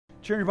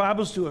Turn your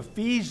Bibles to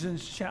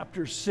Ephesians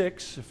chapter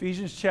 6.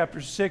 Ephesians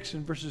chapter 6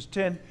 and verses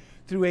 10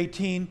 through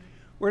 18.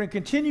 We're going to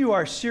continue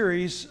our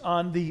series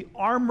on the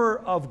armor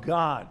of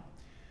God.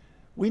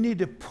 We need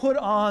to put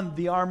on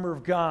the armor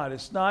of God.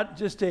 It's not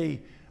just a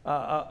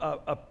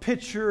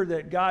picture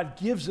that God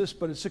gives us,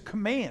 but it's a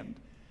command.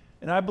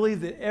 And I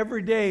believe that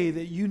every day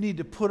that you need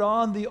to put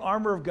on the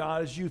armor of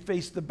God as you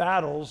face the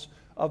battles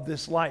of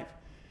this life.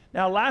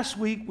 Now, last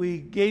week we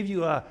gave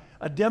you a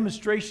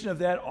demonstration of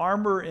that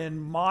armor in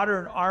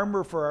modern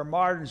armor for our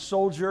modern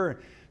soldier.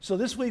 So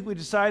this week we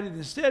decided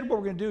instead what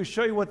we're going to do is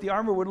show you what the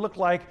armor would look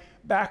like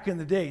back in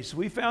the day. So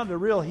we found a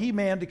real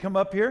He-Man to come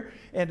up here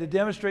and to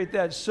demonstrate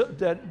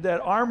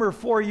that armor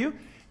for you.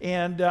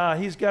 And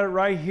he's got it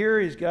right here.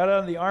 He's got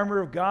on the armor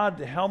of God,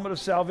 the helmet of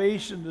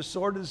salvation, the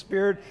sword of the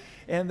Spirit,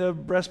 and the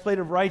breastplate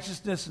of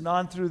righteousness, and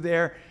on through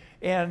there.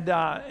 And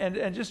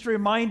just to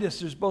remind us,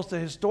 there's both the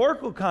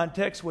historical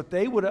context, what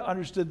they would have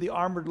understood the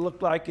armor to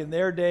look like in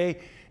their day,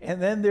 and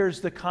then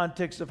there's the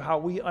context of how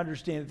we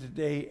understand it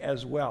today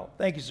as well.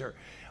 Thank you, sir.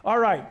 All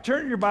right,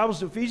 turn your Bibles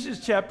to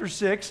Ephesians chapter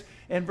 6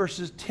 and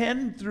verses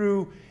 10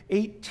 through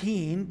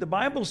 18. The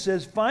Bible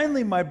says,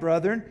 "Finally, my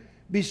brethren,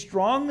 be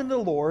strong in the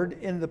Lord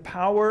in the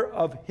power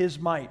of his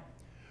might.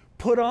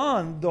 Put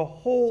on the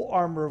whole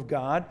armor of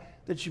God,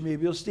 that you may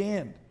be able to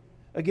stand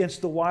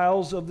against the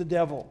wiles of the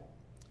devil."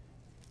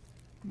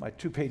 My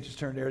 2 pages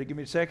turned there. Give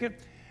me a second.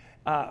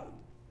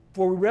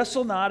 "For we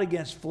wrestle not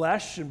against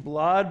flesh and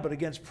blood, but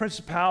against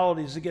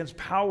principalities, against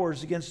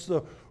powers, against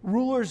the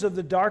rulers of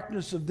the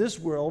darkness of this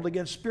world,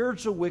 against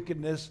spiritual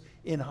wickedness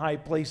in high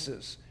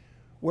places.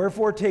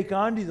 Wherefore take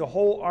on you the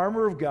whole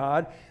armor of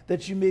God,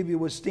 that you may be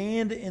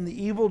withstand in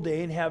the evil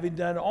day, and having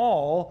done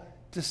all,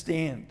 to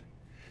stand.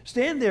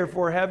 Stand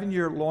therefore, having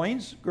your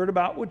loins girt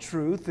about with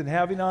truth, and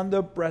having on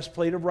the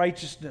breastplate of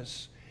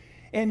righteousness,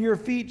 and your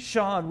feet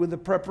shod with the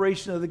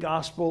preparation of the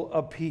gospel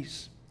of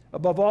peace.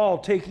 Above all,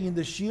 taking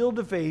the shield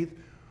of faith,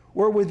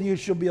 wherewith you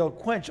shall be able to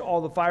quench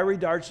all the fiery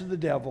darts of the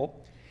devil,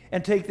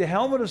 and take the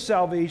helmet of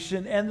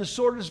salvation and the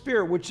sword of the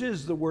Spirit, which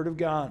is the word of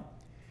God.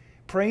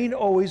 Praying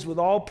always with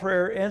all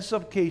prayer and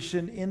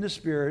supplication in the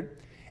Spirit,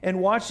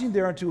 and watching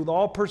thereunto with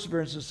all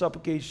perseverance and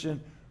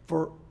supplication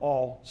for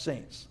all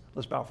saints."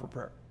 Let's bow for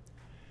prayer.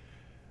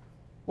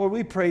 Lord,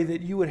 we pray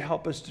that you would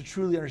help us to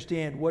truly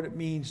understand what it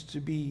means to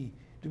be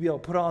able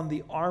to put on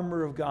the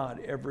armor of God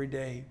every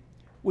day.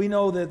 We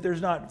know that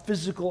there's not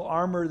physical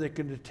armor that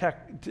can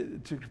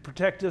to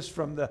protect us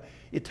from the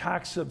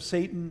attacks of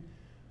Satan,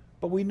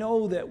 but we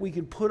know that we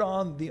can put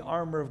on the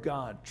armor of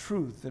God,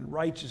 truth and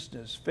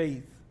righteousness,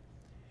 faith.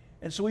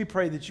 And so we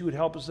pray that you would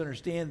help us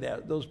understand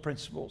those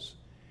principles.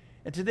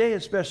 And today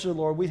especially,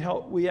 Lord,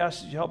 we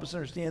ask that you help us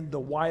understand the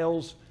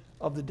wiles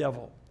of the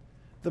devil,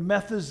 the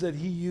methods that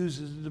he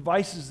uses, the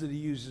devices that he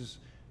uses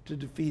to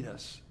defeat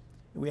us.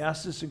 And we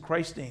ask this in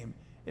Christ's name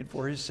and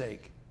for his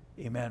sake.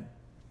 Amen.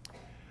 I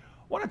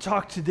want to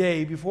talk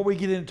today, before we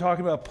get into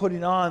talking about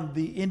putting on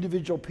the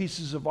individual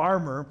pieces of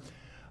armor,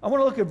 I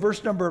want to look at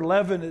verse number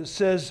 11. It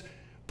says,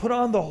 "Put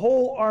on the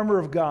whole armor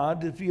of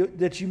God,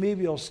 that you may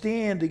be able to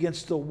stand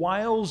against the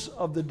wiles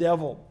of the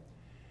devil."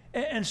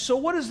 And so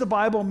what does the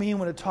Bible mean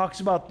when it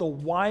talks about the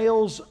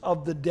wiles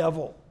of the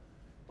devil?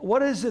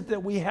 What is it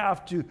that we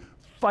have to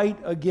fight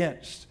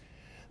against?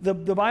 The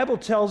Bible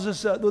tells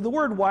us, the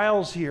word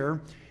wiles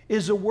here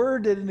is a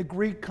word that in the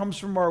Greek comes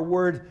from our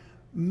word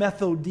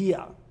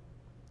methodia,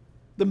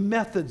 the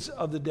methods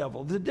of the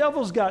devil. The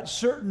devil's got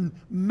certain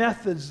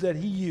methods that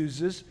he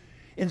uses.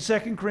 In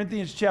 2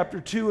 Corinthians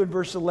chapter 2 and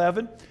verse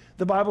 11,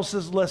 the Bible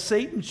says, "Lest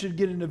Satan should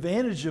get an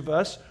advantage of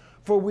us,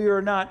 for we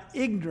are not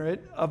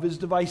ignorant of his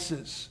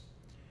devices."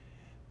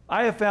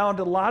 I have found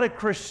a lot of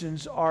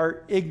Christians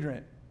are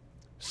ignorant.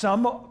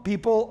 Some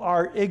people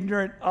are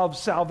ignorant of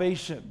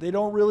salvation. They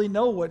don't really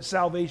know what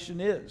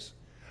salvation is.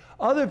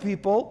 Other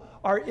people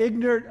are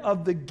ignorant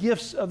of the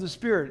gifts of the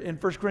Spirit. In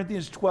 1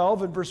 Corinthians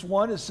 12 and verse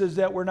 1, it says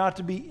that we're not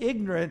to be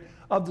ignorant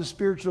of the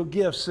spiritual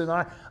gifts. And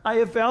I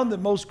have found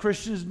that most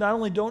Christians not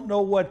only don't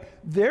know what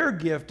their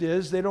gift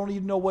is, they don't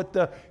even know what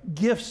the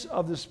gifts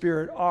of the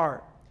Spirit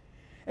are.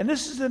 And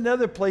this is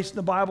another place in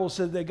the Bible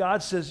that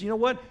God says, you know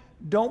what?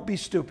 Don't be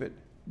stupid.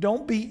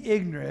 Don't be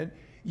ignorant.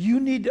 You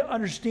need to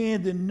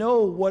understand and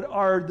know what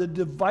are the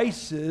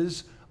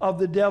devices of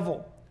the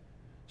devil.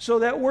 So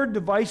that word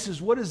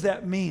devices, what does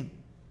that mean?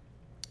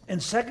 In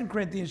 2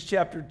 Corinthians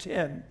chapter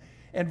 10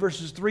 and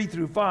verses 3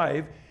 through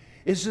 5,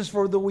 it says,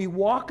 "For though we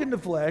walk in the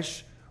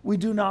flesh, we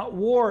do not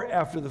war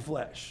after the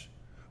flesh.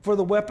 For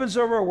the weapons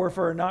of our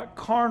warfare are not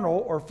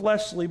carnal or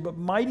fleshly, but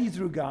mighty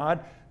through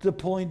God to the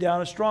pulling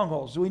down of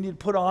strongholds." So we need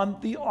to put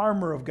on the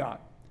armor of God.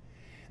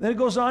 And then it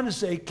goes on to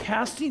say,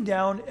 "Casting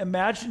down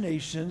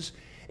imaginations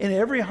and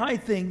every high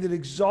thing that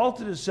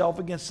exalted itself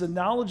against the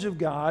knowledge of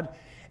God,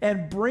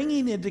 and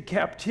bringing into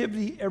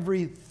captivity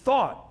every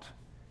thought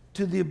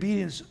to the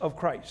obedience of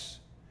Christ."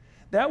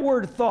 That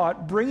word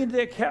thought, bring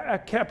into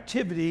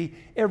captivity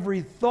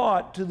every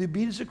thought to the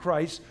obedience of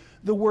Christ.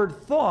 The word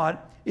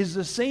thought is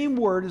the same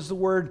word as the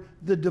word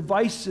the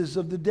devices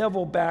of the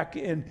devil back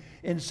in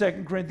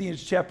 2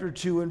 Corinthians chapter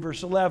 2 and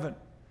verse 11.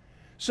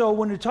 So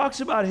when he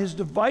talks about his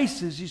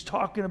devices, he's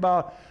talking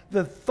about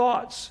the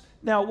thoughts.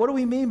 Now, what do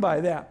we mean by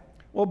that?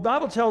 Well, the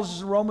Bible tells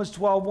us in Romans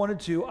 12, 1 and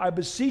 2, I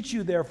beseech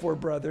you, therefore,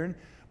 brethren,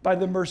 by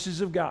the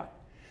mercies of God,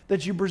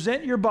 that you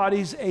present your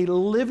bodies a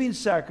living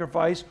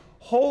sacrifice,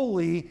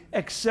 holy,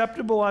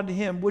 acceptable unto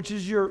him, which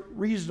is your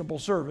reasonable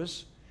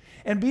service.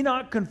 And be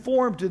not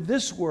conformed to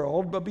this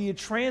world, but be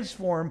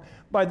transformed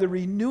by the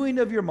renewing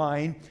of your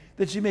mind,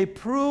 that you may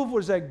prove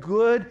what is that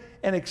good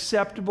and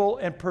acceptable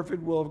and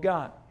perfect will of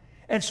God.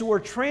 And so we're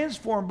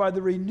transformed by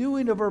the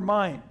renewing of our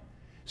mind.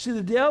 See,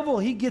 the devil,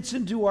 he gets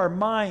into our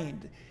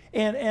mind,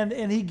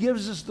 and he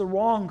gives us the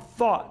wrong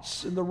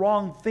thoughts and the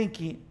wrong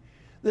thinking.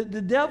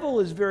 The devil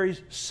is very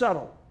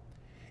subtle.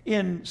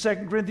 In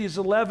 2 Corinthians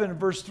 11,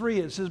 verse 3,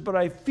 it says, but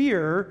I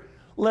fear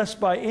lest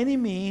by any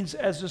means,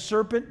 as the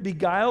serpent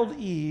beguiled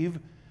Eve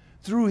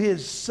through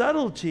his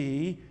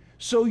subtlety,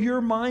 so your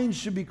minds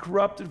should be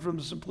corrupted from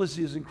the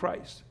simplicity as in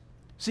Christ.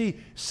 See,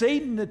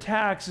 Satan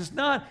attacks. It's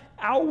not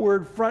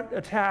outward front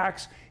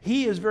attacks.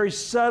 He is very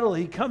subtle.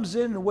 He comes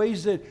in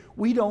ways that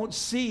we don't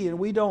see, and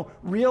we don't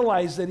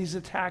realize that he's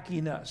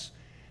attacking us.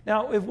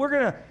 Now, if we're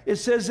going to, it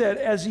says that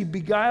as he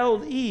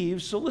beguiled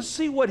Eve, so let's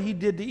see what he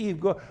did to Eve.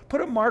 Go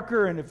put a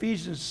marker in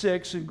Ephesians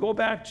 6 and go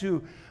back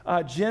to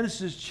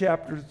Genesis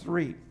chapter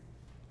 3.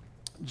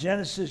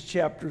 Genesis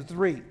chapter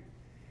 3.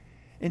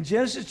 In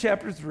Genesis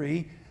chapter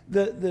 3,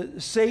 the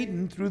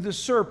Satan, through the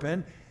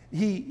serpent,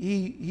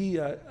 he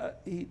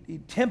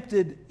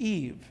tempted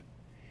Eve.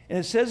 And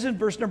it says in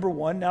verse number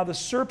 1, now the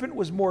serpent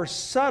was more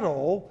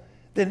subtle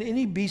than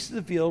any beast of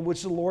the field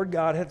which the Lord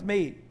God hath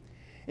made.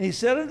 And he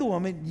said unto the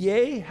woman,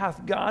 yea,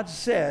 hath God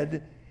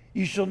said,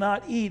 you shall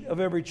not eat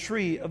of every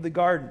tree of the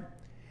garden.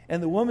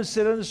 And the woman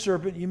said unto the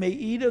serpent, you may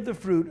eat of the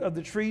fruit of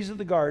the trees of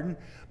the garden,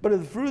 but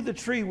of the fruit of the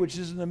tree which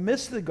is in the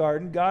midst of the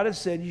garden, God hath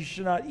said, you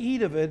shall not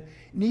eat of it,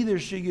 neither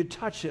shall you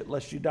touch it,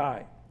 lest you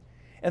die.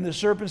 And the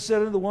serpent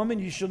said unto the woman,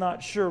 you shall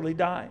not surely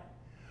die.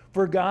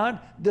 For God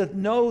doth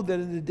know that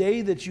in the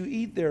day that you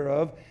eat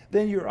thereof,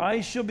 then your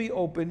eyes shall be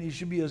opened, you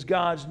shall be as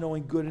gods,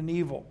 knowing good and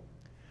evil.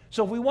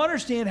 So if we want to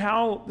understand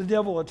how the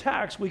devil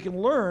attacks, we can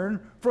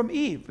learn from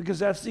Eve, because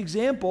that's the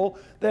example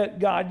that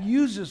God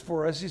uses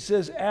for us. He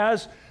says,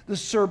 as the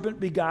serpent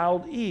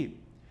beguiled Eve.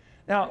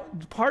 Now,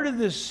 part of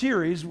this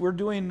series, we're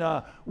doing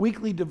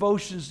weekly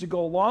devotions to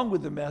go along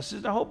with the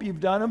message. I hope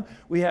you've done them.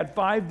 We had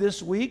 5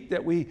 this week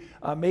that we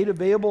made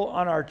available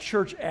on our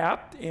church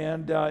app.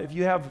 And if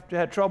you have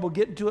had trouble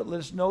getting to it, let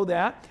us know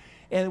that.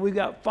 And we've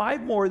got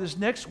 5 more this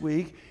next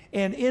week.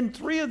 And in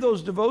 3 of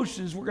those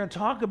devotions, we're going to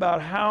talk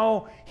about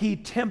how he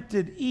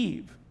tempted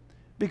Eve.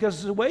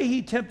 Because the way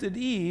he tempted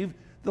Eve,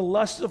 the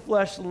lust of the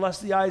flesh, the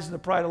lust of the eyes, and the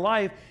pride of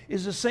life,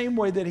 is the same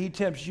way that he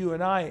tempts you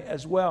and I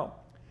as well.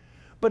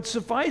 But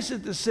suffice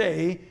it to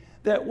say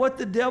that what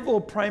the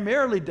devil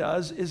primarily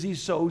does is he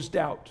sows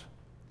doubt.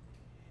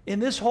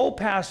 In this whole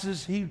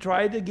passage, he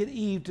tried to get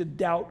Eve to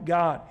doubt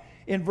God.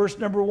 In verse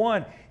number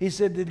 1, he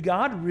said, did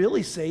God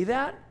really say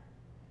that?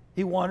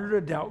 He wanted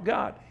her to doubt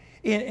God.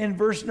 In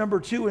verse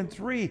number 2 and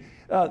 3,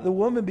 the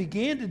woman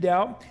began to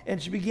doubt,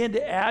 and she began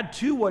to add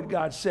to what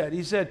God said.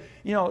 He said,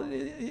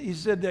 he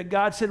said that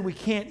God said we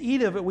can't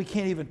eat of it, we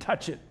can't even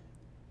touch it.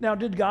 Now,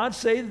 did God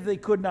say that they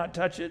could not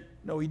touch it?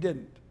 No, he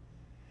didn't.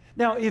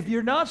 Now, if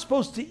you're not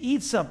supposed to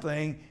eat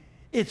something,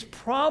 it's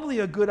probably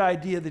a good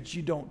idea that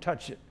you don't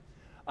touch it.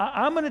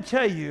 I'm going to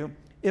tell you,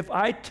 if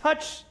I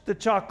touch the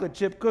chocolate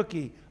chip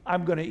cookie,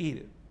 I'm going to eat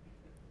it.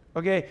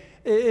 Okay?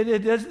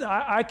 It doesn't,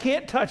 I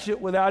can't touch it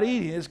without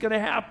eating it. It's going to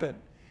happen.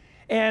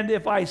 And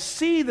if I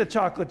see the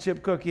chocolate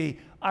chip cookie,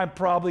 I'm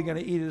probably going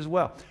to eat it as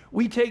well.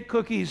 We take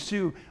cookies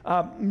to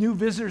new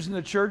visitors in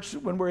the church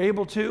when we're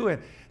able to,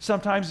 and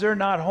sometimes they're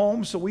not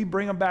home, so we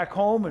bring them back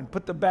home and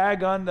put the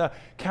bag on the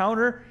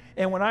counter.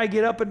 And when I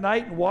get up at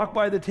night and walk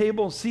by the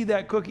table and see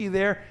that cookie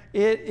there,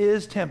 it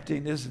is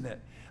tempting, isn't it?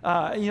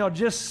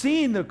 Just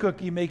seeing the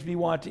cookie makes me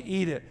want to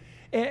eat it.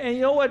 And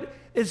you know what?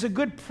 It's a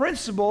good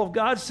principle. If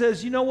God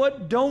says, you know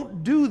what,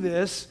 don't do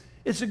this,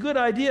 it's a good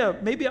idea.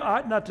 Maybe I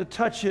ought not to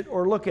touch it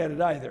or look at it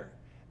either.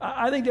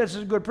 I think that's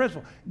a good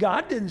principle.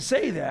 God didn't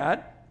say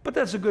that, but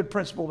that's a good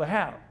principle to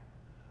have.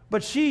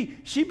 But she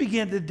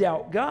began to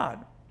doubt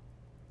God.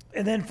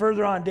 And then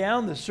further on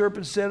down, the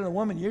serpent said to the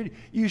woman,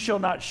 you shall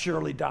not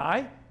surely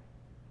die.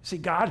 See,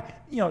 God,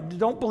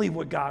 don't believe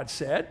what God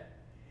said.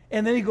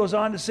 And then he goes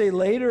on to say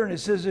later, and it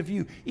says, if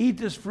you eat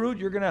this fruit,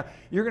 you're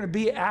gonna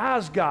be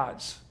as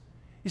gods.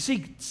 You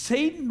see,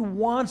 Satan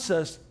wants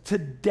us to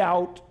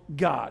doubt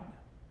God.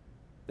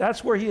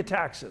 That's where he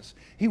attacks us.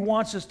 He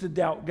wants us to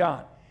doubt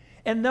God.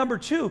 And number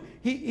 2,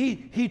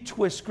 he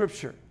twists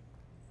Scripture.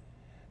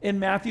 In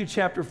Matthew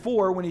chapter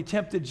 4, when he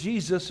tempted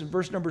Jesus, in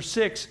verse number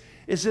 6,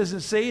 it says,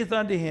 and saith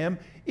unto him,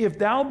 if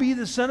thou be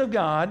the Son of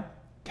God,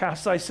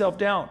 cast thyself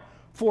down.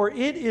 For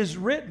it is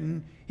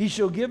written, he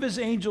shall give his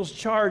angels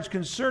charge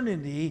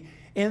concerning thee,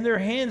 in their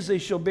hands they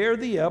shall bear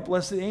thee up,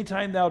 lest at any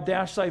time thou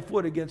dash thy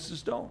foot against a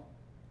stone.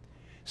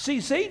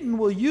 See, Satan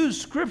will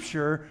use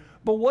Scripture,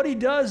 but what he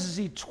does is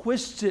he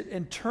twists it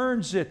and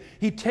turns it.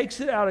 He takes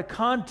it out of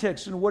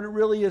context and what it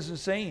really isn't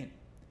saying.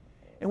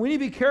 And we need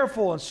to be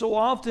careful. And so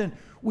often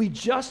we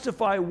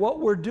justify what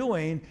we're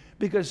doing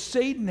because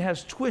Satan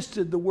has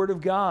twisted the Word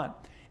of God.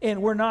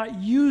 And we're not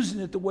using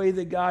it the way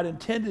that God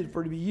intended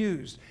for it to be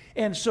used.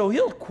 And so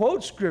he'll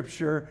quote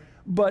Scripture,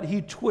 but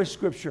he twists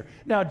Scripture.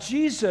 Now,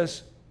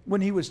 Jesus,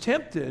 when he was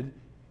tempted,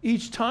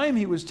 each time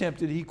he was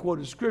tempted, he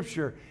quoted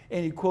Scripture,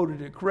 and he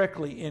quoted it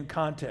correctly in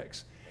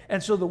context.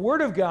 And so the Word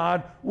of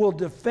God will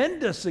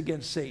defend us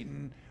against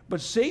Satan,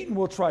 but Satan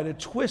will try to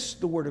twist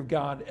the Word of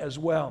God as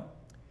well.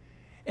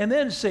 And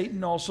then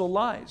Satan also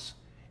lies.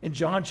 In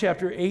John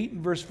chapter 8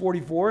 and verse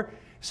 44, it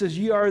says,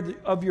 "Ye are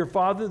of your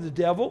father the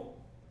devil,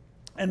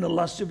 and the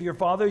lust of your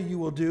father you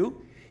will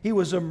do. He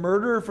was a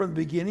murderer from the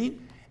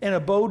beginning, and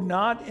abode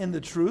not in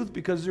the truth,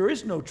 because there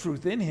is no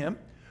truth in him.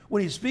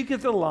 When he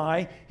speaketh a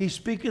lie, he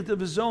speaketh of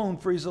his own,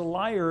 for he's a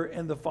liar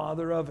and the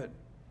father of it."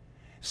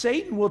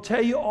 Satan will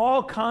tell you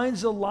all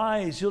kinds of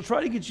lies. He'll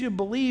try to get you to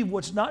believe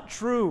what's not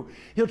true.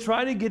 He'll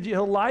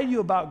lie to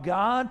you about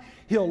God.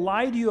 He'll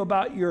lie to you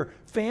about your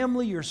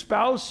family, your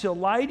spouse. He'll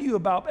lie to you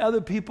about other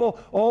people.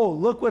 Oh,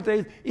 look what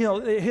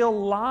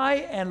he'll lie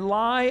and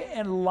lie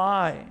and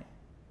lie.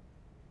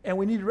 And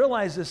we need to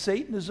realize that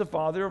Satan is the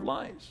father of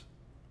lies.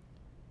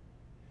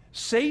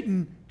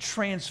 Satan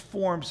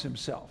transforms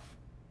himself.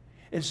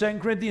 In 2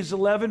 Corinthians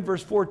 11,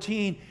 verse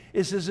 14,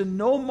 it says, "And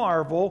no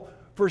marvel,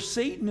 for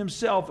Satan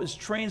himself is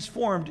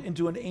transformed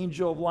into an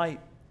angel of light."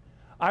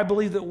 I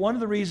believe that one of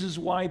the reasons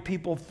why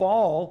people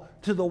fall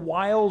to the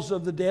wiles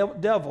of the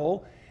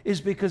devil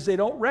is because they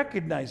don't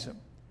recognize him.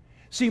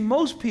 See,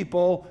 most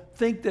people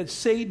think that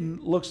Satan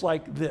looks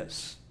like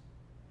this.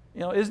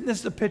 Isn't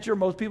this the picture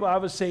most people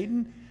have of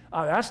Satan?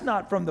 That's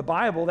not from the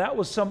Bible. That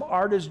was some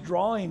artist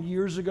drawing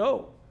years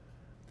ago.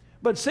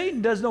 But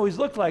Satan doesn't always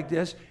look like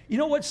this. You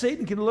know what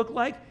Satan can look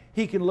like?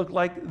 He can look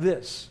like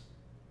this.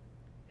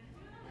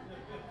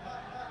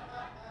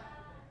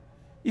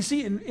 You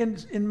see,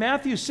 in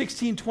Matthew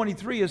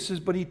 16:23, it says,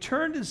 "But he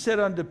turned and said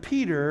unto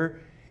Peter,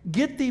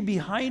 Get thee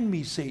behind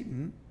me,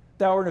 Satan.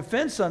 Thou art an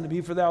offense unto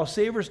me, for thou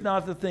savorest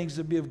not the things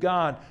that be of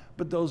God,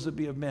 but those that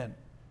be of men."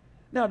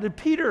 Now, did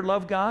Peter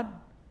love God?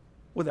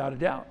 Without a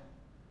doubt.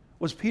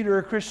 Was Peter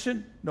a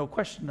Christian? No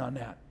question on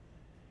that.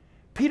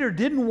 Peter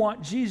didn't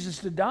want Jesus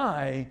to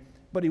die,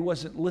 but he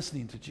wasn't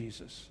listening to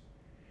Jesus.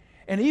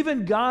 And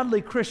even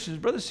godly Christians,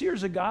 Brother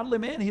Sear's a godly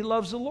man. He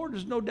loves the Lord.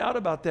 There's no doubt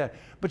about that.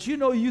 But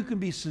you can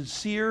be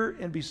sincere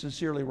and be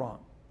sincerely wrong.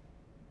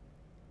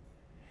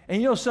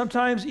 And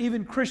sometimes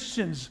even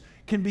Christians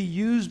can be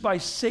used by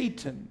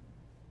Satan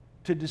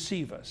to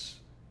deceive us.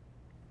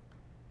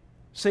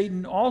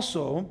 Satan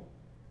also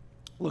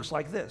looks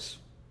like this.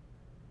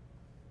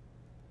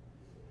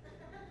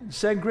 In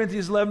 2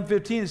 Corinthians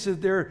 11:15, it says,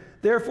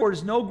 "Therefore it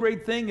is no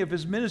great thing if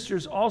his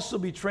ministers also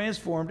be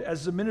transformed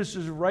as the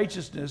ministers of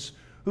righteousness,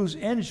 whose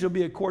end shall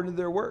be according to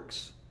their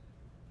works."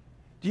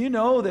 Do you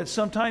know that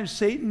sometimes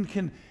Satan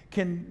can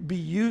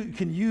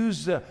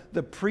use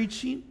the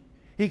preaching?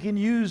 He can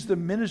use the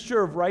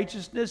minister of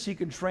righteousness. He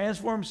can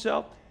transform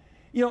himself.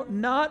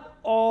 Not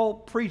all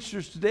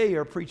preachers today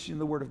are preaching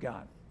the Word of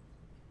God.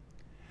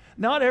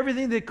 Not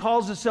everything that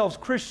calls itself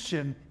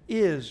Christian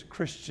is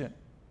Christian.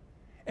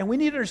 And we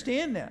need to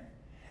understand that.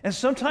 And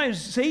sometimes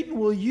Satan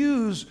will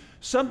use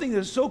something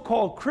that's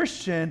so-called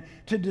Christian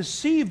to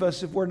deceive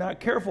us if we're not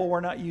careful,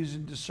 we're not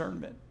using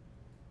discernment.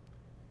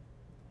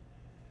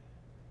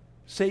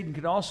 Satan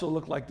can also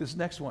look like this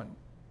next one.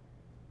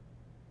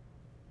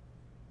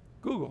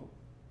 Google.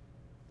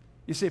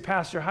 You say,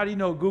 "Pastor, how do you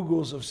know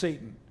Google's of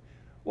Satan?"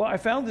 Well, I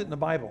found it in the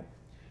Bible.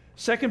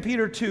 2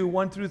 Peter 2,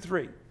 1 through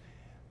 3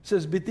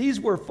 says, "But these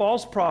were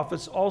false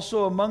prophets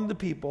also among the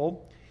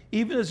people,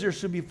 even as there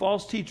should be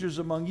false teachers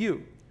among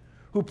you,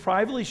 who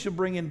privately shall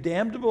bring in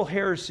damnable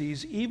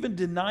heresies, even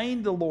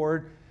denying the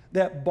Lord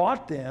that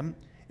bought them,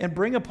 and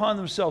bring upon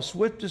themselves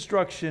swift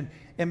destruction.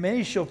 And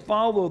many shall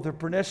follow their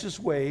pernicious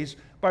ways,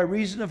 by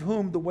reason of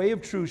whom the way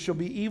of truth shall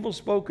be evil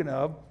spoken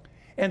of,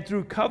 and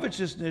through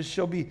covetousness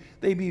shall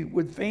they be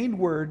with feigned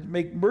words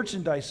make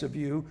merchandise of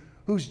you,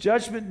 whose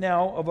judgment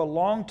now of a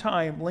long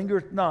time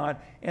lingereth not,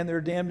 and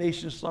their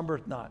damnation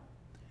slumbereth not."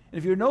 And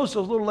if you notice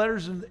those little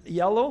letters in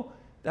yellow,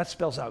 that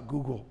spells out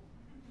Google.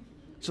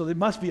 So they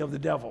must be of the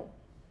devil.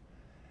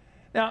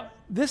 Now,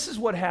 this is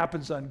what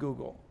happens on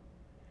Google,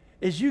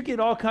 is you get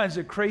all kinds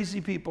of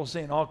crazy people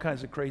saying all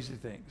kinds of crazy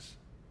things.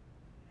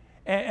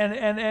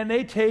 And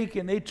they take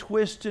and they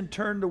twist and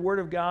turn the Word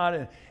of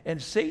God,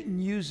 and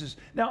Satan uses.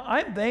 Now,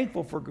 I'm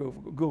thankful for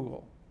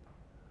Google.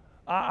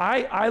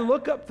 I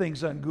look up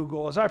things on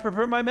Google. As I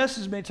prepare my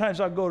message, many times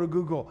I'll go to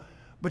Google.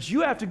 But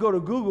you have to go to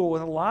Google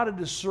with a lot of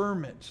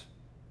discernment.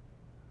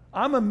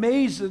 I'm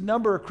amazed at the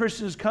number of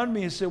Christians come to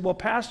me and say, "Well,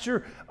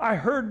 Pastor, I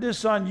heard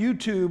this on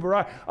YouTube," or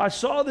I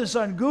saw this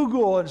on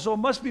Google, and so it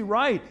must be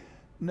right.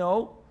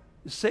 No,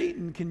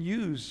 Satan can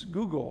use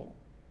Google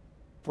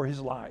for his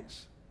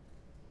lies.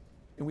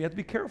 And we have to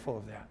be careful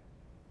of that.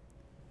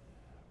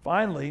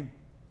 Finally,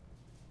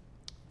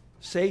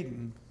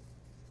 Satan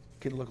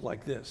can look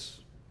like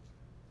this.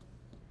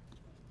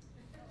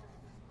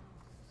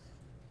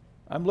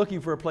 I'm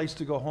looking for a place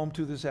to go home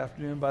to this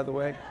afternoon, by the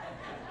way.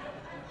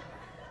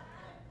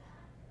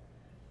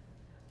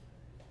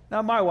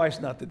 Now, my wife's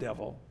not the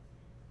devil.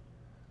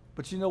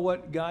 But you know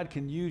what? God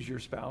can use your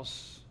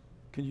spouse,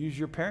 can use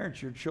your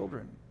parents, your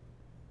children.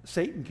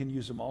 Satan can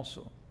use them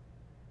also.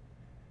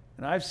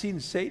 And I've seen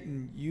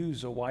Satan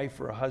use a wife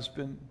or a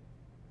husband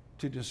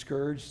to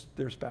discourage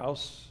their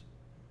spouse.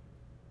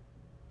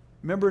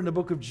 Remember in the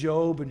book of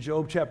Job, in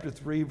Job chapter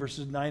 3,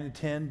 verses 9 and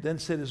 10, then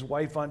said his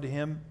wife unto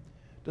him,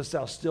 dost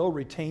thou still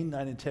retain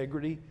thine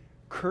integrity?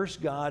 Curse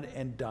God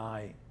and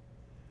die.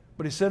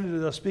 But he said unto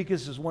thou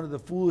speakest as one of the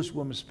foolish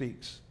women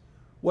speaks.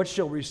 What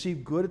shall we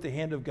receive good at the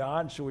hand of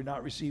God? And shall we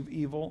not receive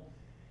evil?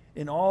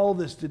 In all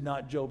this did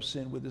not Job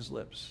sin with his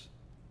lips.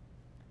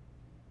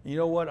 You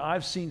know what?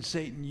 I've seen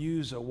Satan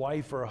use a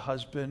wife or a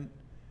husband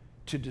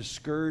to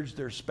discourage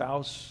their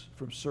spouse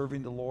from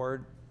serving the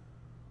Lord,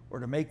 or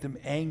to make them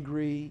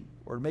angry,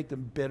 or to make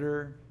them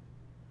bitter.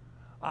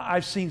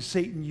 I've seen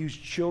Satan use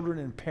children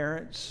and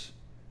parents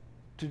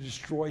to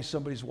destroy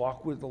somebody's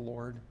walk with the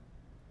Lord.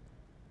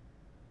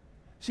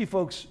 See,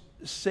 folks,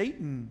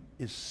 Satan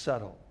is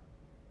subtle,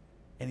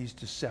 and he's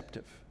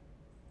deceptive.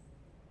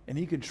 And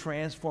he can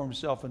transform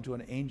himself into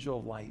an angel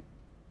of light.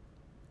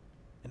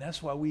 And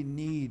that's why we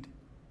need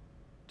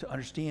to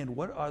understand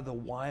what are the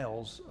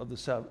wiles of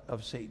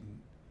Satan,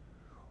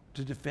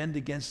 to defend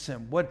against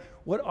him. What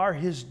are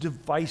his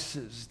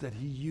devices that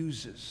he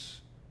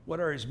uses? What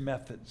are his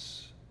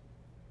methods?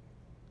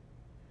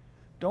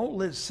 Don't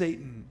let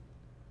Satan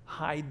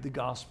hide the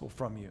gospel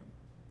from you.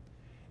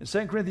 In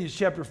 2 Corinthians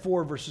chapter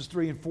 4, verses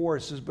 3 and 4,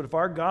 it says, but if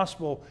our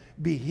gospel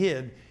be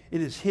hid,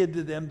 it is hid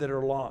to them that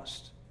are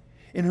lost,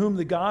 in whom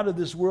the God of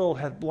this world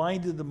hath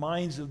blinded the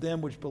minds of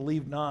them which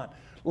believe not,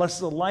 lest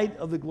the light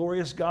of the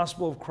glorious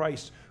gospel of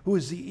Christ, who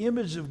is the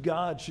image of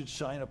God, should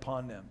shine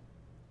upon them.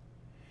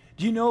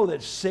 Do you know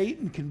that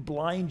Satan can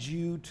blind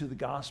you to the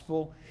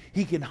gospel?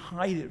 He can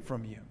hide it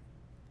from you.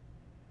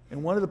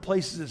 And one of the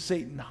places that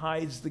Satan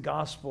hides the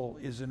gospel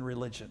is in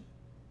religion.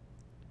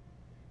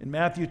 In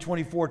Matthew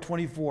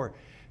 24:24, it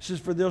says,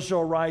 for there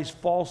shall arise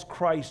false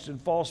Christs and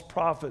false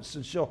prophets,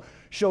 and shall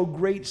show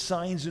great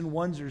signs and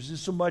wonders,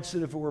 insomuch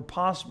that if it were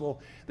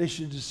possible, they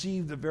should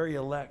deceive the very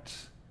elect.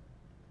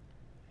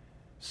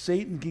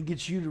 Satan can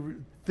get you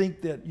to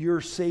think that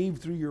you're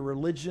saved through your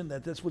religion,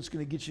 that that's what's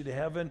going to get you to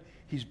heaven.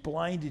 He's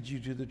blinded you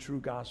to the true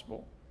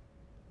gospel.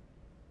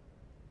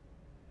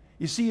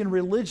 You see, in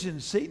religion,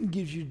 Satan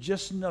gives you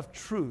just enough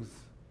truth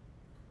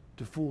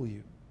to fool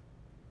you.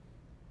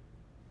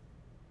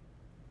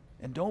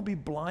 And don't be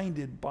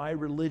blinded by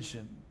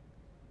religion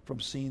from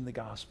seeing the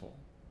gospel.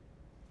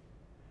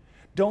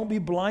 Don't be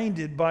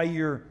blinded by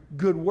your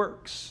good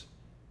works.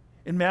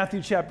 In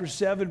Matthew chapter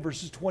 7,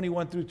 verses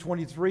 21 through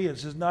 23, it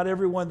says, not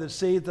everyone that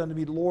saith unto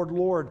me, Lord,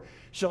 Lord,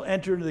 shall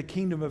enter into the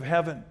kingdom of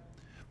heaven,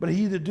 but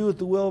he that doeth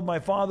the will of my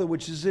Father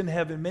which is in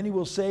heaven. Many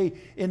will say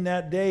in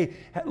that day,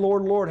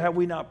 Lord, Lord, have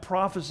we not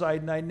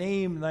prophesied in thy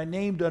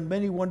name done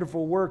many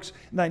wonderful works,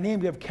 in thy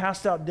name have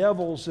cast out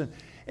devils,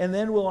 and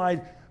then will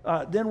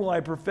I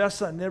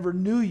profess I never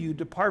knew you,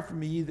 depart from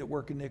me, ye that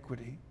work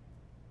iniquity.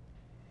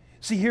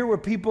 See, here were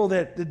people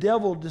that the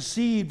devil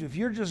deceived. If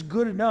you're just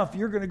good enough,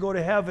 you're going to go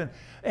to heaven.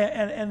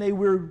 And they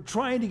were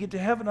trying to get to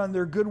heaven on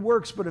their good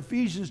works. But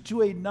Ephesians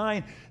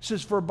 2:8-9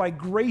 says, for by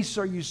grace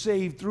are you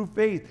saved through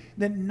faith,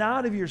 then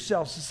not of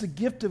yourselves. It's the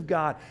gift of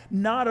God,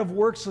 not of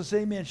works, lest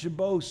any man should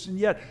boast. And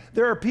yet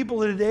there are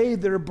people today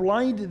that are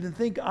blinded and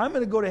think, I'm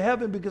going to go to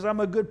heaven because I'm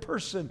a good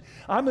person.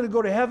 I'm going to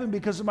go to heaven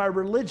because of my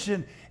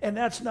religion. And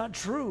that's not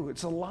true.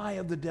 It's a lie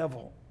of the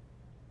devil.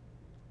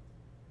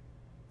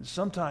 And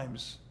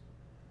sometimes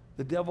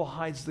the devil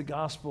hides the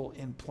gospel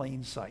in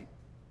plain sight.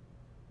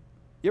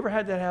 You ever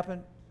had that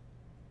happen?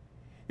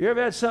 You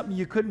ever had something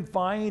you couldn't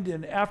find,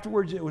 and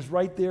afterwards it was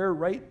right there,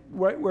 right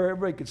where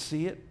everybody could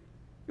see it?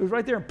 It was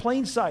right there in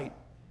plain sight,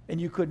 and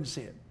you couldn't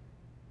see it.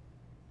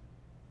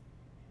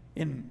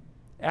 In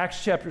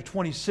Acts chapter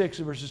 26,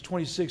 verses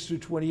 26 through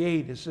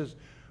 28, it says,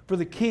 for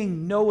the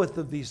king knoweth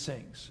of these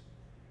things,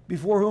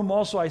 before whom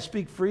also I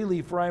speak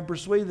freely, for I am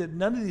persuaded that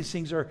none of these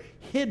things are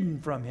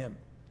hidden from him.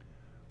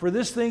 For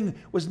this thing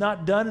was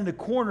not done in a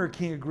corner,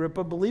 King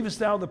Agrippa. Believest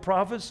thou the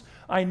prophets?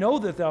 I know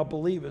that thou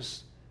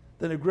believest.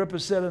 Then Agrippa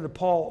said unto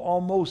Paul,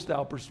 almost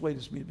thou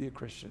persuadest me to be a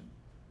Christian.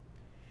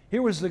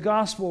 Here was the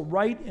gospel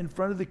right in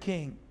front of the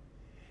king.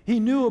 He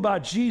knew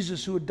about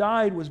Jesus, who had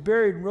died, was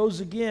buried, and rose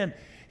again.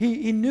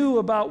 He knew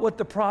about what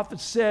the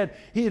prophets said.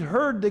 He had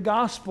heard the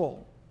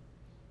gospel.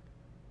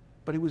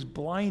 But he was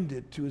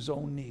blinded to his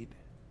own need.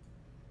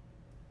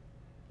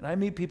 And I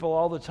meet people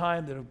all the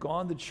time that have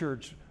gone to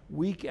church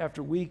week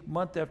after week,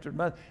 month after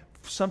month,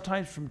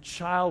 sometimes from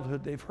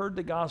childhood. They've heard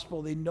the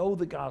gospel, they know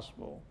the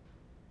gospel,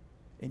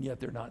 and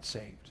yet they're not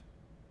saved.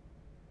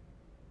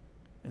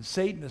 And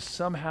Satan has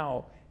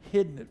somehow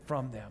hidden it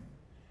from them.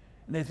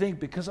 And they think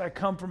because I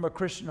come from a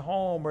Christian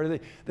home, or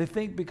they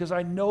think because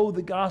I know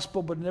the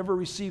gospel but never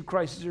received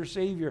Christ as their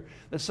Savior,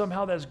 that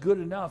somehow that's good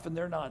enough and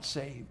they're not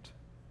saved.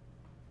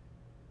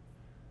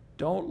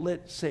 Don't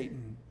let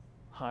Satan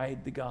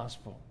hide the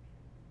gospel,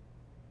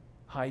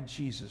 hide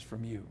Jesus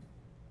from you.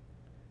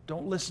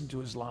 Don't listen to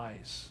his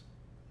lies.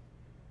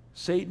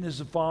 Satan is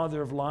the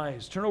father of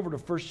lies. Turn over to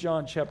 1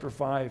 John chapter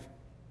 5.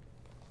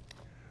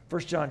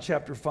 1 John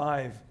chapter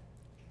 5.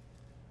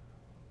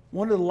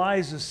 One of the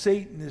lies of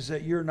Satan is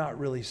that you're not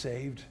really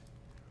saved,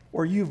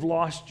 or you've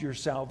lost your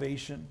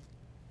salvation.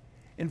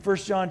 In 1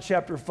 John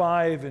chapter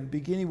 5, and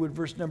beginning with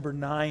verse number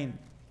 9,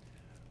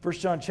 1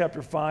 John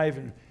chapter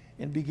 5,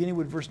 and beginning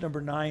with verse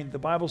number 9, the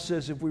Bible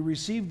says, if we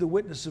receive the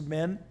witness of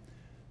men,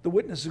 the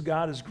witness of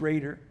God is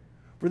greater.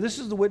 For this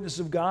is the witness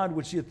of God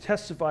which he hath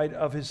testified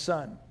of his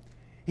Son.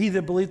 He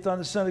that believeth on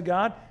the Son of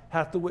God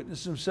hath the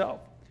witness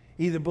himself.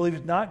 He that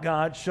believeth not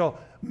God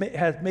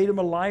hath made him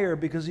a liar,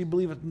 because he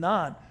believeth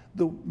not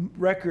the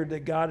record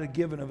that God had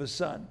given of his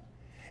Son.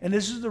 And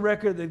this is the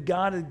record that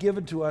God had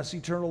given to us,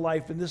 eternal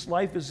life, and this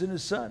life is in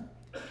his Son.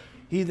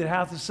 He that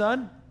hath the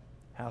Son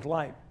hath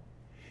life.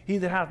 He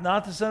that hath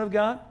not the Son of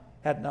God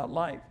hath not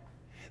life.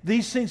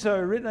 These things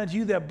are written unto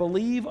you that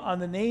believe on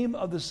the name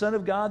of the Son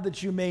of God,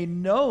 that you may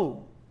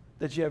know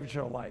that you have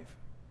eternal life,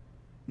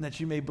 and that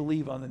you may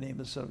believe on the name of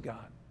the Son of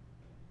God.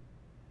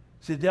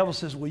 See, the devil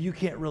says, well, you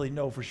can't really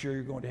know for sure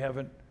you're going to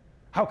heaven.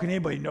 How can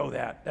anybody know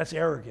that? That's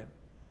arrogant.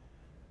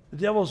 The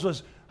devil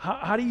says,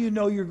 how do you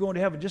know you're going to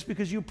heaven? Just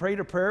because you prayed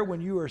a prayer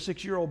when you were a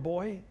 6-year-old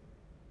boy?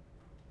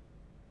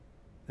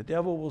 The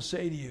devil will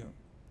say to you,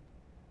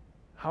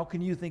 how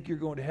can you think you're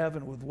going to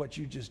heaven with what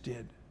you just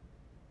did?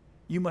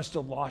 You must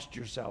have lost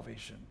your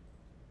salvation.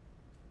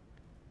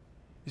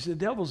 You see, the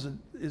devil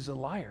is a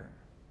liar.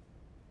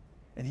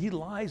 And he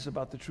lies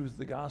about the truth of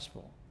the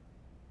gospel.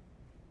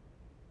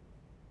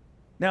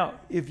 Now,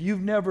 if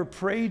you've never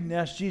prayed and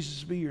asked Jesus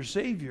to be your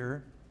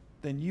Savior,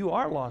 then you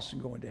are lost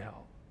and going to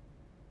hell.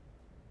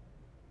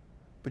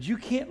 But you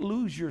can't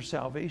lose your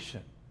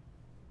salvation.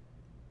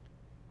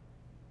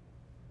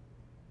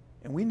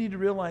 And we need to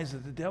realize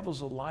that the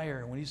devil's a liar.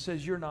 And when he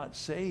says you're not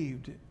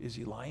saved, is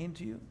he lying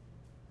to you?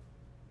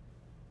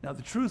 Now,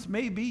 the truth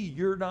may be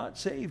you're not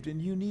saved and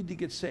you need to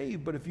get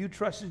saved. But if you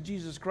trusted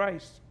Jesus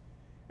Christ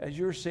as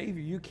your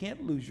Savior, you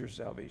can't lose your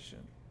salvation.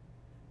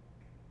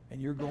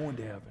 And you're going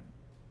to heaven.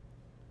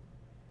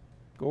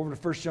 Go over to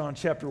 1 John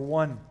chapter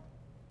 1.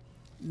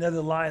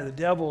 Another lie of the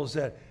devil is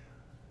that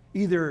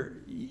either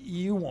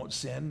you won't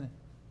sin,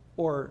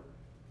 or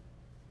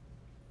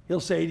he'll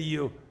say to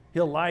you,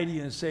 he'll lie to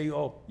you and say,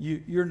 oh,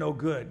 you're no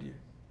good.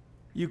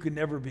 You can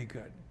never be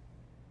good.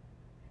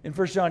 In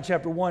 1 John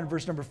chapter 1,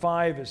 verse number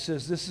 5, it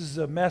says, this is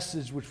a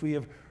message which we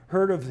have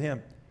heard of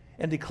him,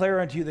 and declare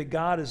unto you that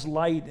God is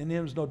light, and in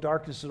him is no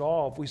darkness at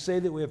all. If we say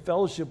that we have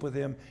fellowship with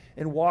him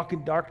and walk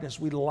in darkness,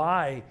 we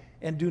lie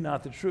and do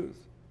not the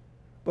truth.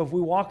 But if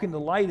we walk in the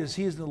light as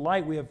he is in the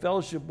light, we have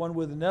fellowship one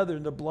with another,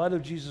 and the blood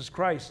of Jesus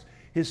Christ,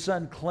 his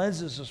Son,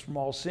 cleanses us from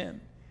all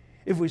sin.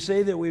 If we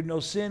say that we have no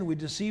sin, we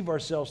deceive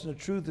ourselves, and the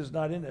truth is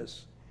not in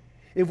us.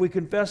 If we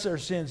confess our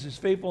sins, he is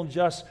faithful and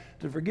just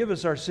to forgive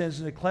us our sins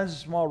and to cleanse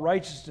us from all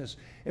righteousness.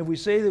 If we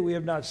say that we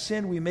have not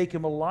sinned, we make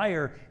him a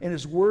liar, and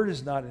his word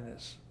is not in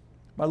us.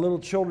 My little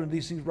children,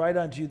 these things write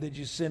unto you, that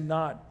you sin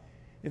not.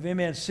 If any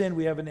man sin,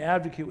 we have an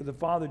advocate with the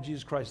Father,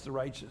 Jesus Christ the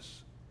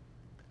righteous.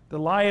 The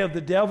lie of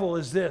the devil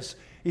is this.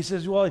 He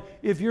says, well,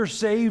 if you're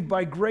saved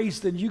by grace,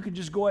 then you can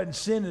just go ahead and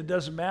sin. It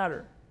doesn't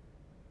matter.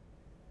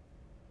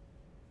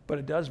 But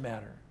it does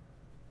matter.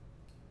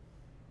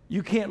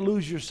 You can't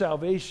lose your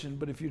salvation,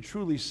 but if you're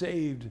truly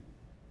saved,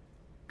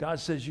 God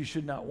says you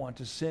should not want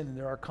to sin, and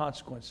there are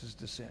consequences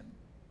to sin.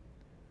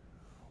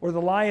 Or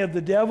the lie of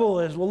the devil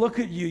is, well, look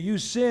at you. You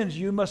sinned.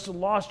 You must have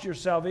lost your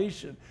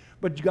salvation.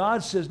 But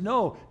God says,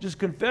 no, just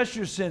confess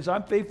your sins.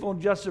 I'm faithful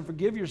and just to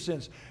forgive your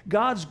sins.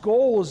 God's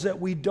goal is that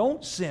we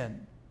don't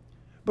sin.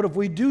 But if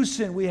we do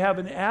sin, we have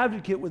an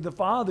advocate with the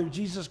Father,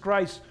 Jesus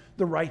Christ,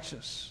 the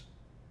righteous.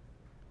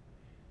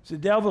 So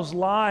the devil's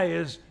lie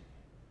is,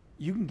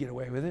 you can get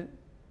away with it.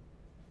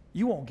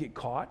 You won't get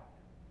caught.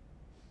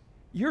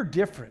 You're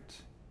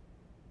different.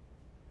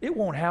 It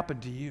won't happen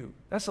to you.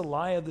 That's a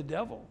lie of the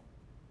devil.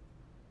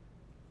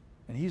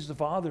 And he's the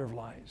father of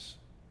lies.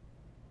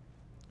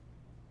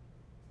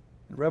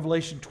 In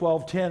Revelation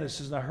 12:10, it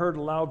says, and I heard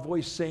a loud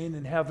voice saying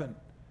in heaven,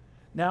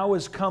 now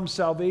is come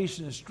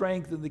salvation and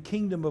strength in the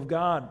kingdom of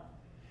God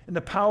and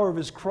the power of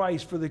his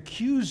Christ, for the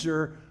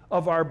accuser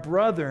of our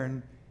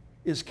brethren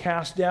is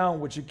cast down,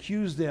 which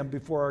accused them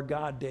before our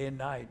God day and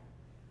night.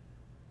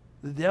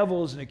 The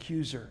devil is an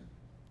accuser.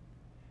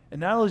 And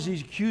not only is he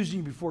accusing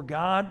you before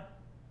God,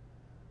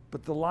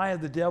 but the lie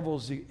of the devil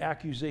is the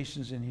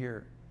accusations in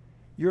here.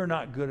 You're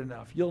not good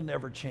enough. You'll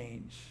never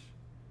change.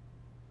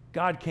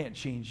 God can't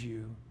change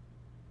you.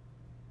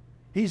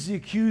 He's the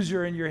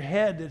accuser in your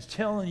head that's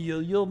telling you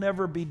you'll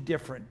never be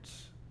different.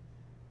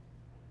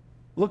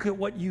 Look at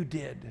what you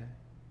did.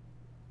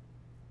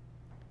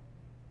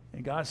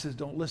 And God says,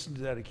 don't listen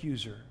to that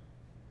accuser.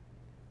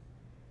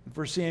 In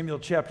 1 Samuel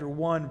chapter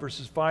 1,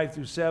 verses 5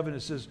 through 7,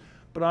 it says,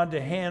 but unto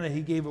Hannah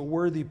he gave a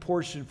worthy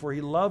portion, for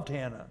he loved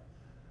Hannah.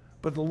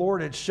 But the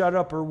Lord had shut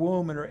up her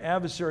womb, and her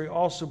adversary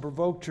also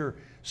provoked her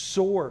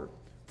sore,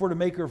 for to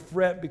make her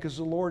fret, because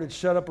the Lord had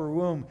shut up her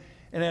womb.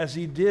 And as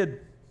he did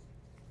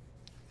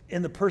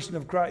in the person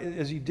of Christ,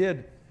 as he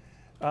did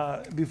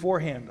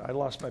beforehand, I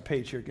lost my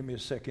page here. Give me a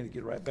second to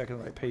get right back on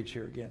the right page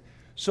here again.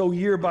 So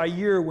year by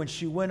year, when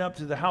she went up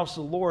to the house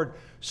of the Lord,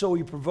 so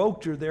he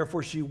provoked her.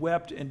 Therefore she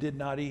wept and did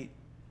not eat.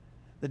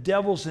 The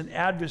devil's an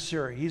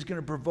adversary. He's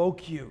going to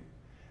provoke you.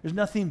 There's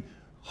nothing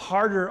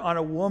harder on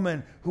a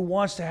woman who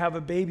wants to have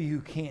a baby who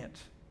can't.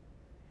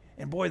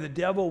 And boy, the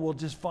devil will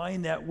just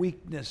find that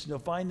weakness. He'll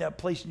find that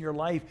place in your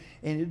life,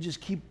 and he'll just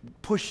keep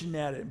pushing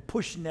at it and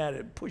pushing at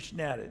it and pushing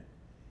at it.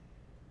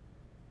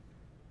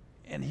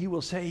 And he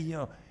will say,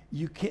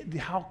 you can't,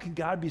 how can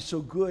God be so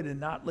good and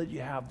not let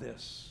you have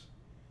this?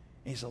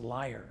 And he's a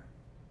liar.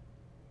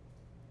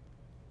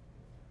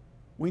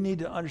 We need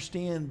to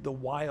understand the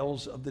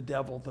wiles of the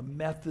devil, the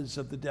methods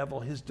of the devil,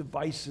 his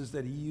devices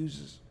that he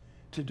uses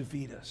to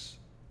defeat us.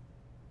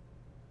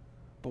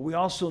 But we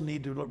also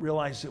need to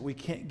realize that we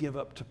can't give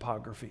up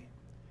topography.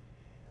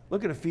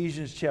 Look at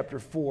Ephesians chapter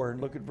 4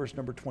 and look at verse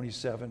number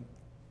 27.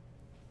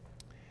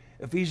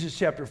 Ephesians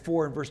chapter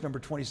 4 and verse number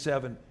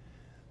 27.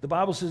 The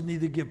Bible says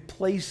neither give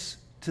place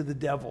to the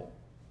devil.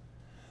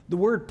 The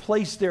word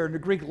place there in the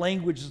Greek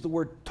language is the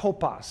word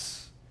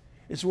topos.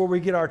 It's where we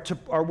get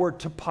our word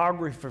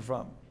topography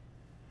from.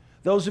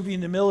 Those of you in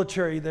the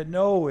military that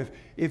know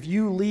if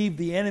you leave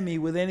the enemy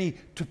with any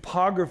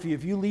topography,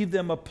 if you leave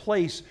them a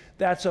place,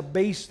 that's a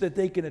base that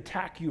they can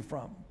attack you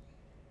from.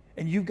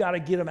 And you've got to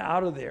get them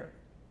out of there.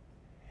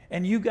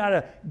 And you've got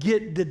to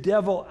get the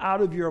devil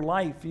out of your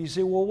life. And you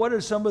say, well, what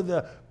are some of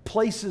the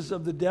places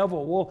of the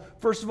devil? Well,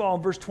 first of all,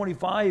 in verse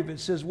 25, it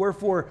says,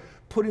 wherefore,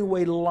 putting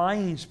away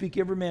lying, speak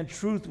every man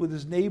truth with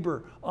his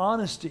neighbor,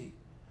 honesty.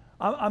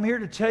 I'm here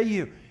to tell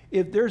you,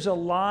 if there's a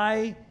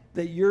lie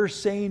that you're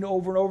saying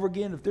over and over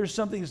again, if there's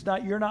something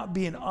you're not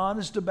being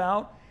honest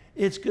about,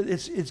 it's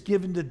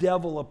giving the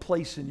devil a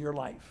place in your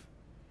life.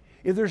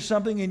 If there's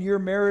something in your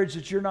marriage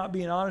that you're not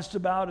being honest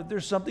about, if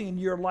there's something in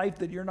your life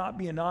that you're not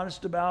being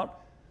honest about,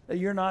 that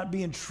you're not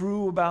being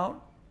true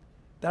about,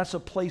 that's a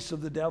place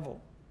of the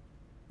devil.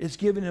 It's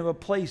giving him a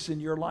place in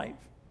your life.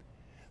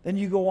 Then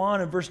you go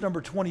on in verse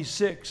number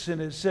 26,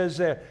 and it says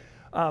that,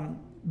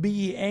 be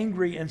ye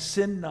angry and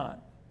sin not.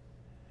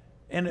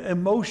 And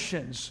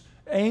emotions,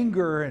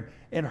 anger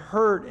and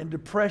hurt and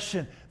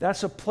depression,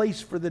 that's a place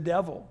for the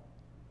devil.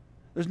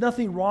 There's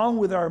nothing wrong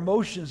with our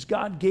emotions.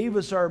 God gave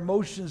us our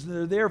emotions, and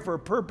they're there for a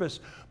purpose.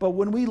 But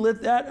when we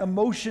let that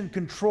emotion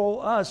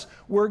control us,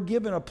 we're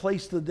given a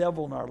place to the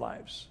devil in our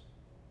lives.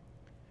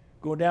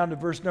 Go down to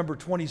verse number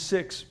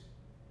 26.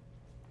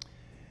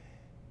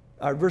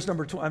 Verse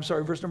number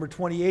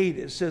 28,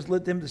 it says,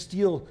 let them that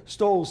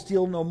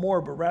steal no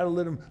more, but rather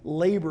let him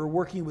labor,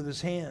 working with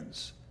his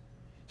hands.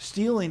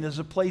 Stealing is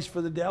a place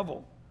for the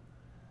devil.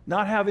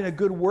 Not having a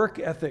good work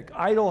ethic.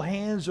 Idle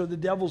hands are the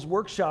devil's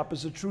workshop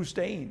is a true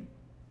stain.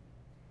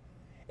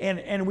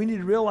 And we need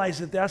to realize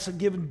that that's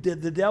giving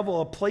the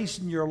devil a place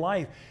in your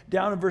life.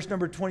 Down in verse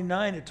number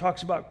 29, it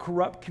talks about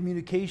corrupt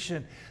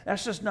communication.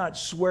 That's just not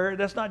swear.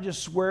 That's not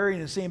just swearing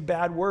and saying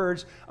bad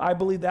words. I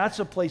believe that's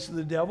a place of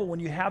the devil.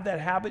 When you have that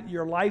habit in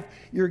your life,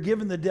 you're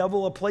giving the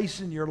devil a place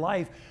in your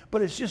life.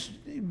 But it's just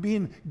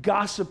being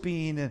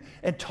gossiping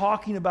and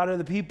talking about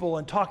other people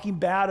and talking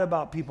bad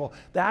about people.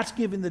 That's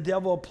giving the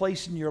devil a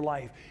place in your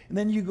life. And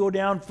then you go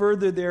down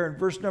further there in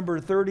verse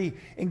number 30,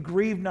 and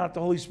grieve not the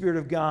Holy Spirit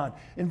of God.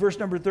 In verse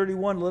number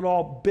 31, let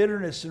all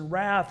bitterness and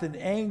wrath and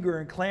anger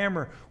and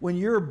clamor. When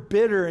you're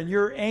bitter and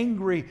you're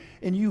angry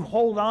and you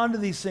hold on to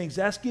these things,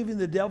 that's giving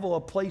the devil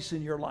a place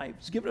in your life.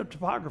 It's giving up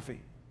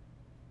topography.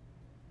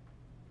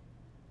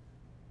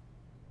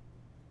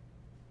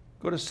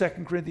 Go to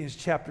 2 Corinthians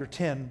chapter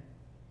 10.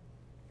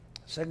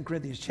 2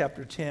 Corinthians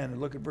chapter 10, and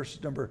look at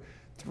verses number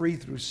 3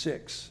 through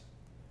 6.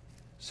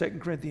 2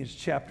 Corinthians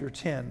chapter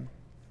 10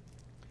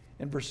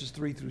 and verses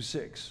 3 through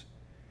 6.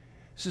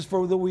 It says,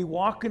 for though we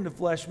walk in the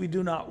flesh, we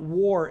do not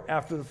war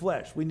after the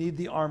flesh. We need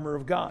the armor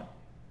of God.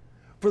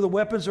 For the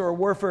weapons of our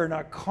warfare are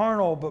not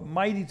carnal, but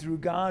mighty through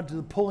God to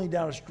the pulling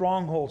down of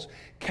strongholds,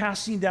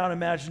 casting down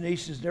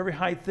imaginations and every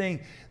high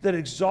thing that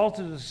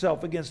exalted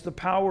itself against the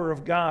power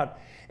of God,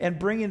 and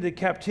bringing into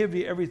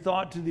captivity every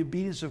thought to the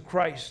obedience of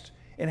Christ,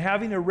 and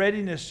having a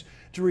readiness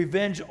to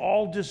revenge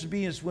all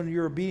disobedience when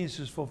your obedience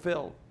is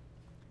fulfilled.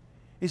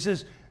 It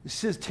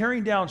says,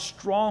 tearing down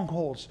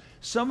strongholds.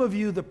 Some of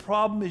you, the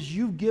problem is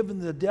you've given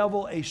the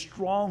devil a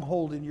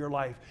stronghold in your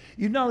life.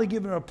 You've not only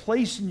given him a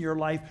place in your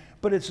life,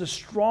 but it's a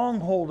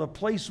stronghold, a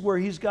place where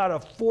he's got a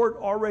fort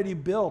already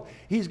built.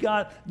 He's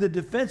got the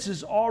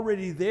defenses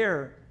already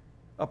there,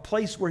 a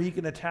place where he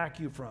can attack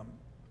you from.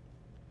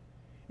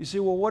 You say,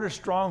 well, what are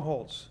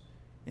strongholds?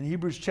 In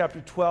Hebrews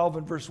chapter 12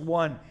 and verse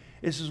 1,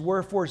 it says,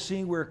 wherefore,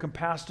 seeing we are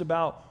compassed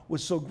about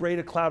with so great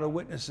a cloud of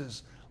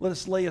witnesses, let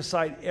us lay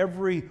aside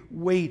every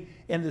weight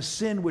and the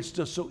sin which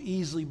does so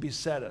easily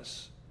beset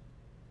us.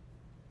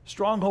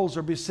 Strongholds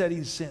are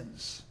besetting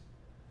sins.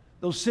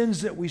 Those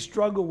sins that we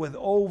struggle with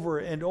over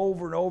and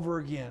over and over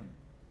again.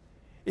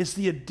 It's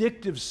the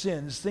addictive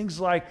sins, things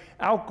like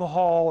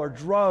alcohol or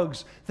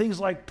drugs,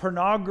 things like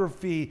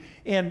pornography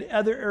and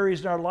other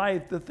areas in our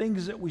life, the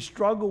things that we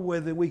struggle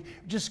with and we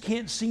just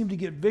can't seem to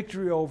get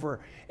victory over.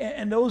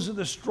 And those are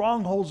the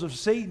strongholds of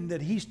Satan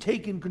that he's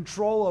taken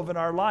control of in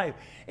our life.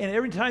 And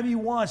every time he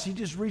wants, he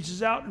just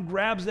reaches out and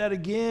grabs that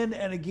again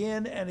and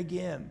again and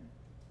again.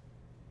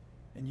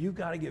 And you've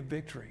got to get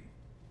victory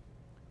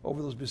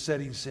over those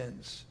besetting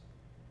sins.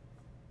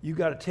 You've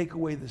got to take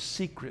away the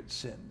secret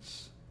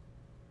sins,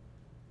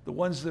 the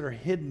ones that are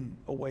hidden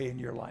away in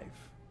your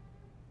life.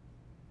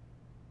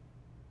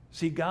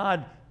 See,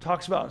 God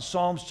talks about in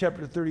Psalms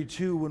chapter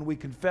 32, when we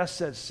confess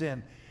that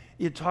sin,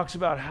 it talks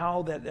about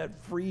how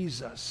that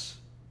frees us.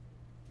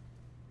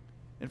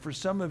 And for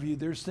some of you,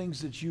 there's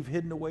things that you've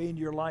hidden away in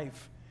your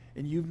life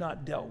and you've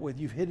not dealt with.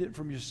 You've hidden it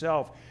from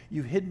yourself.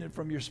 You've hidden it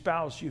from your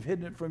spouse. You've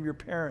hidden it from your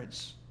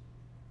parents.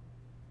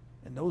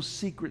 And those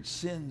secret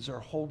sins are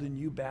holding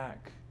you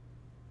back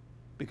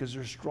because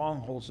they're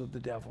strongholds of the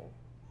devil.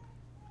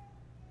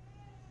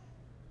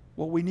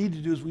 What we need to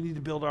do is we need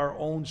to build our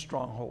own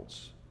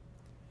strongholds.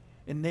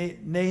 In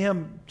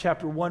Nahum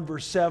chapter 1,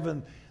 verse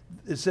 7,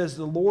 it says,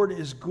 "The Lord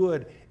is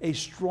good, a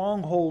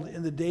stronghold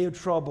in the day of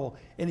trouble,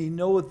 and he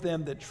knoweth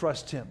them that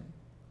trust him."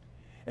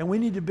 And we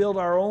need to build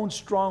our own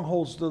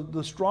strongholds,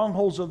 the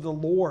strongholds of the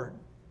Lord.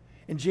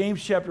 In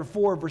James chapter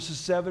 4, verses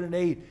 7 and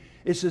 8,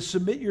 it says,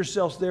 "Submit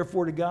yourselves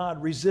therefore to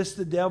God, resist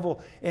the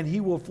devil, and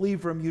he will flee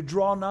from you.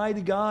 Draw nigh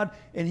to God,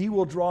 and he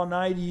will draw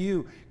nigh to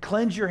you.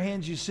 Cleanse your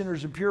hands, you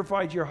sinners, and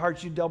purify your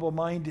hearts, you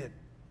double-minded."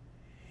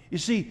 You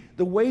see,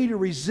 the way to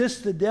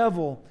resist the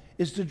devil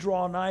is to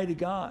draw nigh to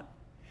God.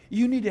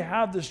 You need to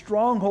have the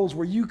strongholds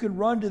where you can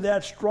run to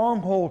that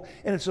stronghold,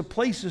 and it's a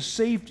place of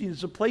safety,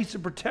 it's a place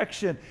of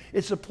protection,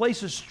 it's a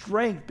place of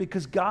strength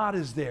because God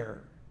is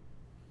there.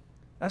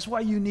 That's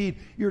why you need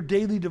your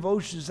daily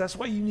devotions. That's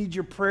why you need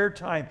your prayer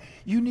time.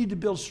 You need to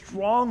build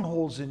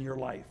strongholds in your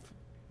life.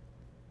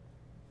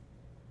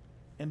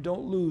 And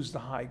don't lose the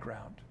high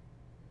ground.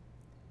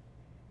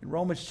 In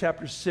Romans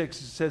chapter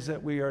 6, it says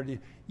that we are to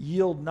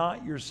yield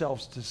not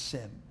yourselves to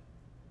sin.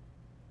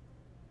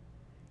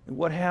 And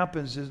what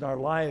happens in our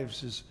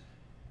lives is,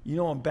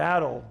 in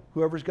battle,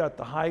 whoever's got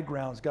the high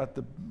ground's got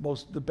the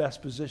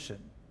best position.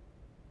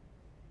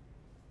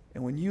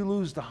 And when you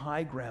lose the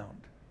high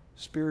ground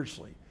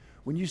spiritually,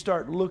 when you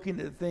start looking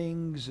at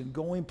things and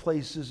going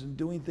places and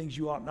doing things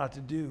you ought not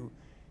to do,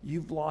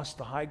 you've lost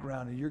the high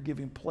ground and you're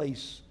giving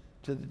place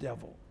to the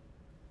devil.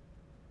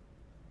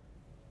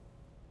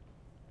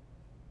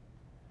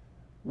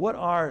 What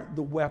are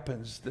the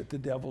weapons that the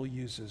devil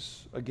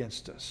uses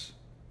against us?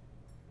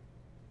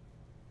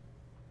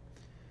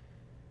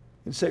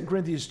 In 2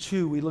 Corinthians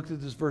 2, we looked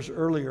at this verse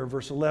earlier,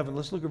 verse 11.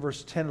 Let's look at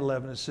verse 10 and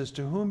 11. It says,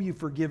 "To whom you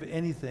forgive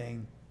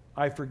anything,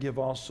 I forgive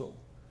also.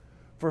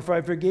 For if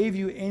I forgave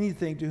you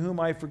anything, to whom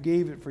I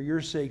forgave it for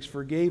your sakes,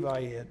 forgave I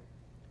it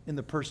in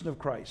the person of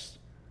Christ,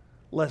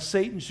 lest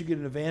Satan should get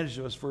an advantage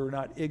of us, for we're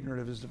not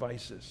ignorant of his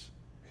devices."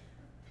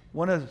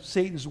 One of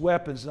Satan's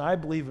weapons, and I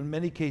believe in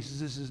many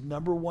cases this is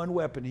number one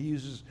weapon he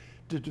uses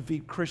to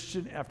defeat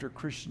Christian after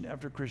Christian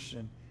after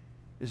Christian,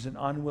 is an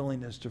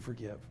unwillingness to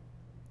forgive.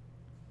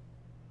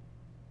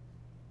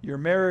 Your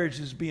marriage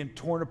is being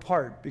torn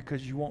apart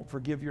because you won't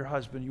forgive your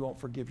husband, you won't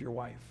forgive your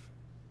wife.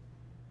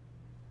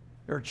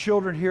 There are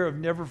children here who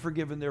have never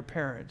forgiven their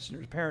parents, and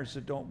there's parents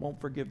that won't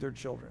forgive their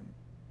children.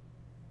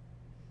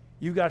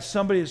 You've got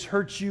somebody that's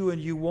hurt you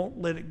and you won't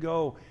let it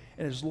go.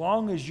 And as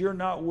long as you're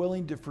not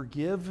willing to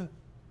forgive,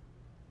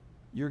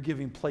 you're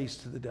giving place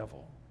to the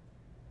devil.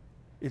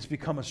 It's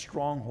become a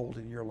stronghold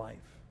in your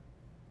life.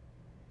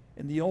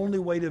 And the only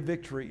way to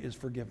victory is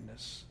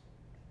forgiveness.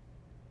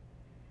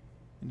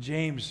 In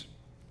James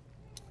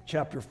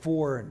chapter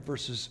 4 and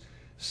verses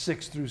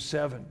 6 through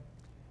 7,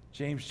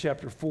 James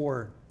chapter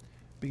 4,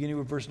 beginning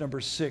with verse number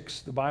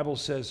 6, the Bible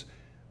says,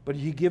 "But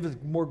he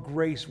giveth more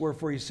grace,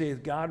 wherefore he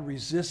saith, God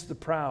resists the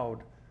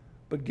proud,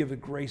 but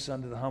giveth grace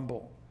unto the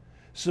humble.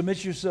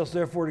 Submit yourselves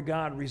therefore to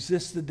God,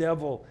 resist the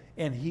devil,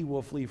 and he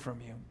will flee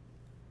from you."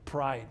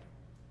 Pride.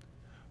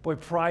 Boy,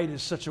 pride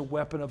is such a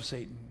weapon of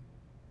Satan.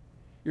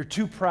 You're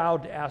too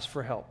proud to ask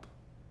for help.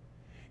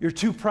 You're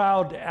too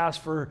proud to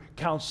ask for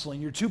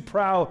counseling. You're too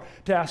proud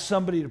to ask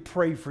somebody to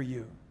pray for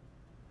you.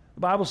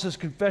 The Bible says,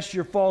 "Confess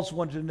your faults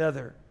one to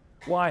another."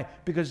 Why?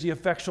 Because the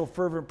effectual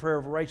fervent prayer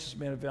of a righteous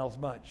man availeth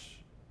much.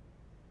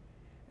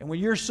 And when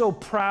you're so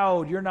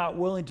proud, you're not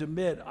willing to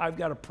admit, "I've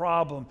got a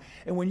problem."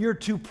 And when you're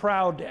too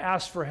proud to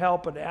ask for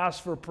help and to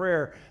ask for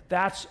prayer,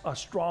 that's a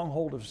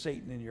stronghold of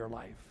Satan in your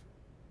life.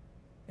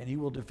 And he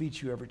will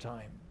defeat you every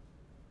time,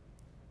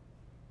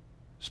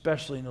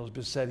 especially in those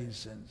besetting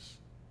sins.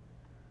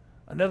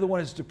 Another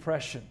one is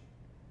depression.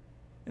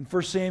 In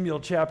 1 Samuel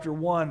chapter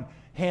 1,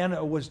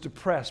 Hannah was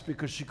depressed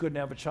because she couldn't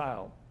have a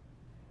child.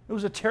 It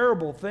was a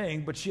terrible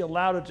thing, but she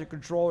allowed it to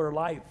control her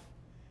life.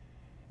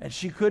 And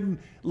she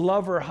couldn't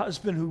love her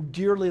husband who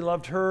dearly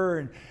loved her,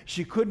 and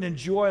she couldn't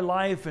enjoy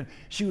life, and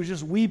she was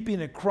just weeping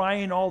and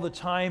crying all the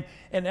time.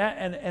 And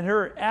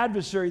her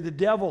adversary, the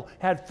devil,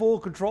 had full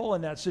control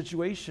in that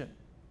situation.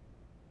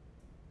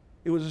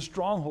 It was a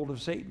stronghold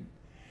of Satan.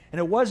 And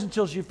it wasn't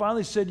until she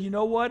finally said, you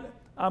know what?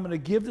 I'm going to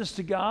give this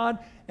to God,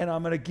 and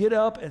I'm going to get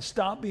up and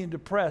stop being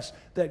depressed,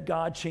 that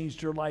God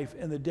changed her life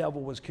and the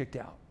devil was kicked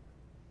out.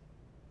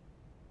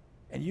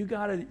 And you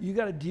got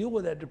to deal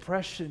with that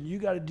depression. You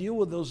got to deal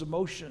with those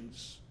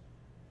emotions.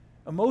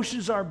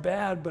 Emotions are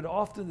bad, but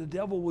often the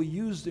devil will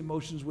use the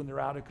emotions when they're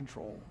out of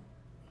control.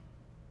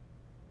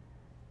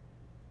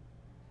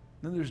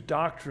 Then there's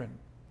doctrine.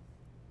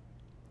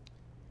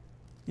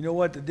 You know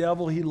what? The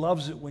devil, he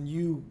loves it when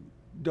you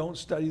don't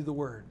study the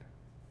Word.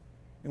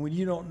 And when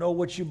you don't know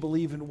what you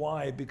believe and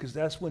why, because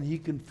that's when he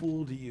can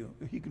fool you.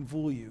 He can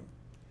fool you.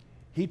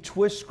 He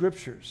twists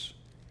scriptures,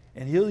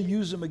 and he'll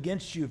use them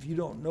against you if you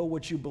don't know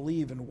what you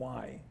believe and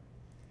why.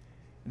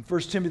 In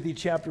 1 Timothy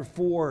chapter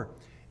 4,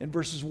 in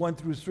verses 1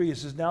 through 3, it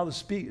says, now the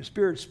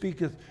Spirit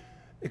speaketh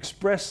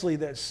expressly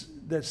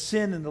that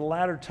sin in the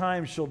latter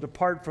times shall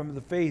depart from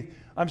the faith.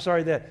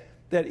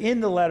 That in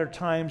the latter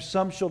times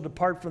some shall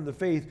depart from the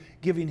faith,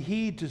 giving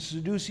heed to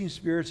seducing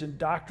spirits and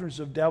doctrines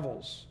of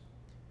devils,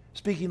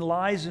 speaking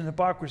lies and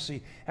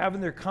hypocrisy, having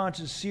their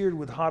conscience seared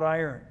with hot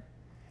iron.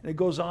 And it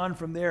goes on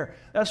from there.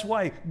 That's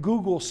why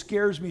Google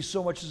scares me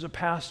so much as a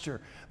pastor.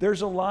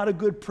 There's a lot of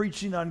good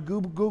preaching on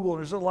Google.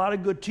 There's a lot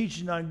of good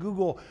teaching on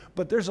Google,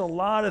 but there's a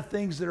lot of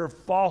things that are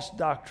false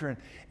doctrine.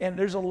 And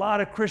there's a lot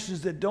of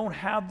Christians that don't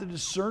have the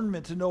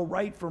discernment to know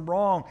right from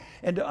wrong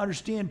and to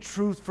understand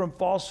truth from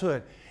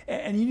falsehood.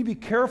 And you need to be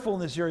careful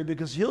in this area,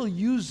 because he'll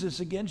use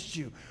this against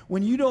you.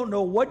 When you don't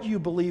know what you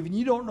believe and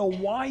you don't know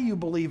why you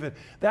believe it,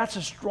 that's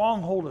a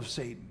stronghold of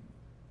Satan.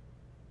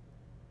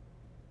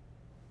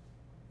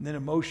 And then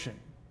emotion.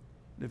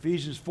 In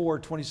Ephesians 4,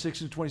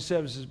 26 and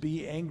 27 says, be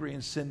ye angry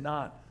and sin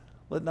not.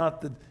 Let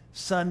not the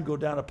sun go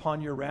down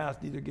upon your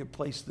wrath, neither give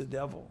place to the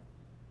devil.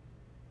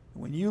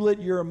 When you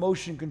let your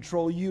emotion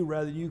control you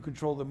rather than you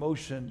control the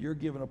emotion, you're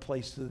giving a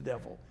place to the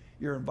devil.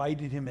 You're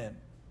inviting him in.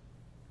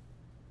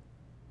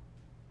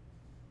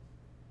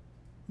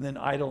 And then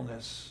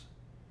idleness.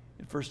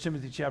 In 1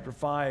 Timothy chapter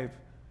 5,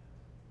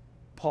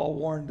 Paul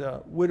warned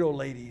widow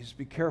ladies,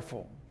 be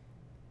careful.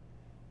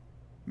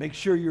 Make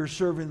sure you're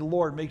serving the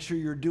Lord. Make sure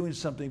you're doing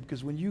something,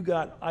 because when you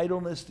got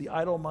idleness, the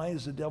idle mind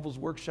is the devil's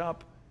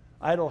workshop.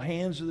 Idle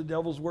hands are the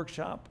devil's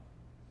workshop.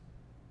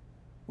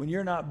 When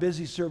you're not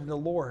busy serving the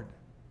Lord,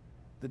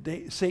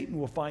 Satan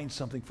will find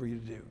something for you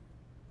to do.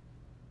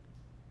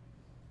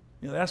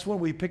 You know, that's when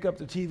we pick up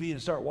the TV and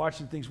start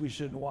watching things we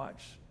shouldn't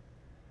watch.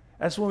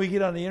 That's when we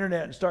get on the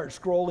internet and start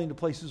scrolling to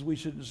places we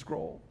shouldn't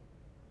scroll.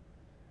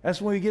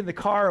 That's when we get in the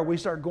car and we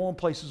start going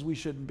places we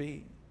shouldn't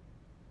be,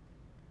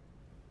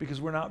 because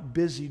we're not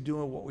busy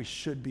doing what we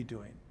should be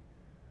doing.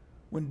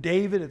 When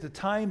David, at the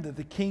time that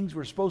the kings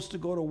were supposed to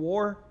go to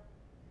war,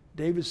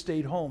 David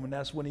stayed home, and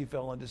that's when he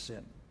fell into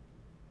sin.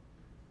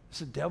 It's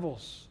the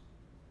devil's.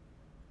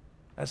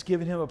 That's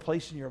giving him a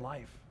place in your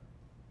life.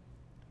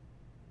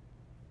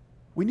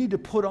 We need to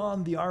put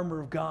on the armor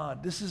of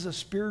God. This is a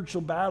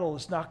spiritual battle.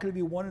 It's not going to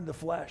be won in the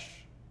flesh.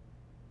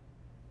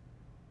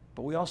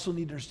 But we also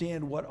need to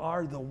understand, what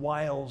are the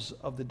wiles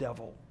of the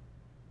devil?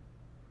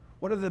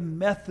 What are the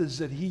methods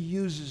that he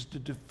uses to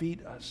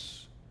defeat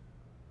us?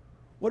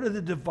 What are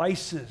the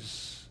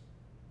devices?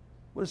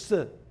 What's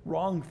the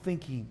wrong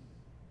thinking?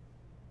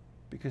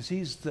 Because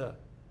he's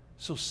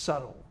so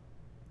subtle,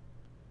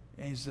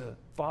 and he's the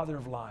father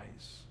of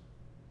lies.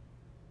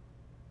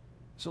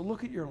 So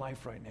look at your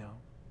life right now.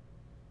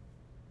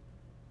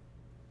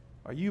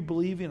 Are you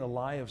believing a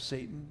lie of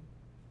Satan?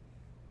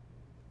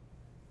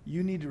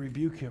 You need to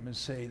rebuke him and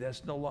say,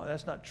 that's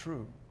not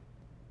true.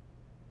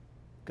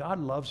 God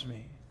loves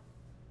me.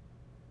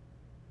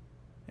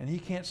 And he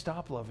can't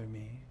stop loving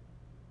me.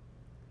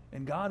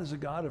 And God is a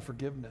God of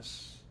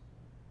forgiveness.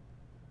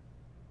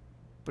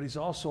 But he's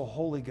also a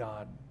holy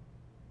God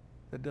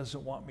that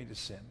doesn't want me to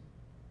sin.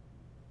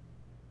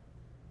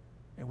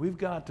 And we've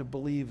got to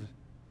believe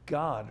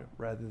God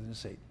rather than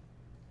Satan.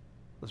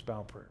 Let's bow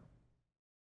in prayer.